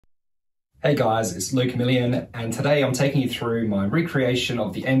Hey guys, it's Luke Million, and today I'm taking you through my recreation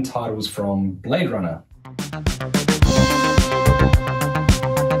of the end titles from Blade Runner.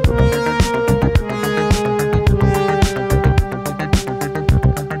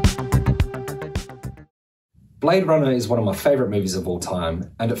 Blade Runner is one of my favourite movies of all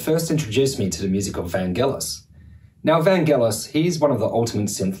time, and it first introduced me to the music of Vangelis. Now Vangelis, he's one of the ultimate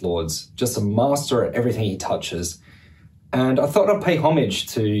synth lords, just a master at everything he touches. And I thought I'd pay homage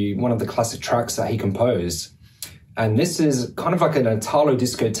to one of the classic tracks that he composed. And this is kind of like an Italo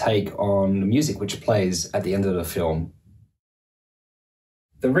Disco take on the music which plays at the end of the film.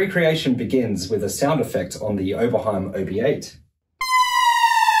 The recreation begins with a sound effect on the Oberheim OB8.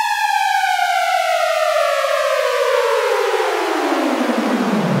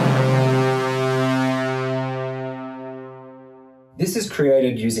 This is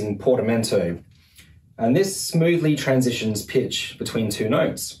created using portamento, and this smoothly transitions pitch between two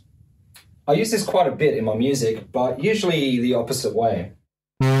notes. I use this quite a bit in my music, but usually the opposite way.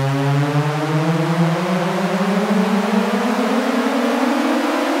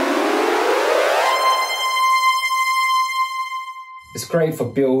 It's great for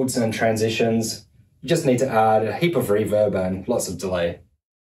builds and transitions. You just need to add a heap of reverb and lots of delay.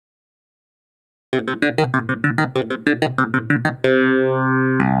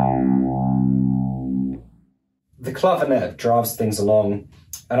 The clavinet drives things along,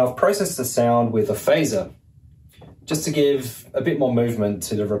 and I've processed the sound with a phaser, just to give a bit more movement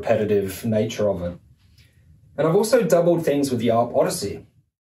to the repetitive nature of it. And I've also doubled things with the ARP Odyssey.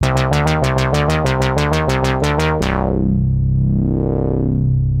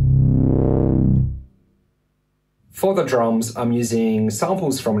 For the drums, I'm using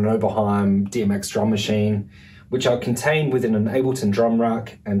samples from an Oberheim DMX drum machine, which are contained within an Ableton drum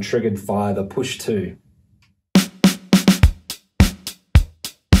rack and triggered via the push 2.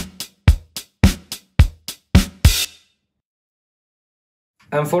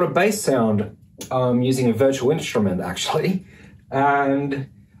 And for the bass sound, I'm using a virtual instrument actually, and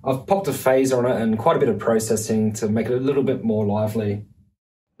I've popped a phaser on it and quite a bit of processing to make it a little bit more lively.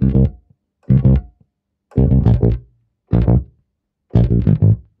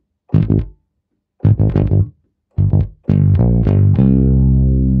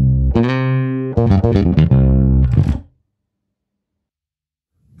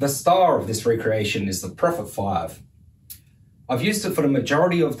 The star of this recreation is the Prophet 5. I've used it for the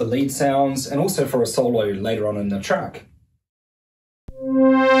majority of the lead sounds and also for a solo later on in the track.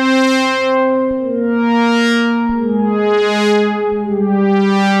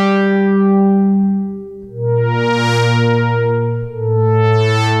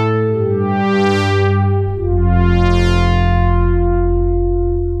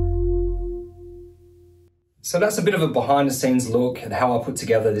 So that's a bit of a behind the scenes look at how I put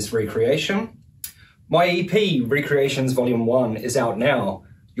together this recreation. My EP, Recreations Volume 1, is out now.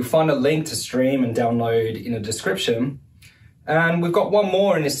 You'll find a link to stream and download in the description. And we've got one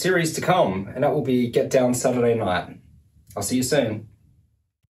more in this series to come, and that will be Get Down Saturday Night. I'll see you soon.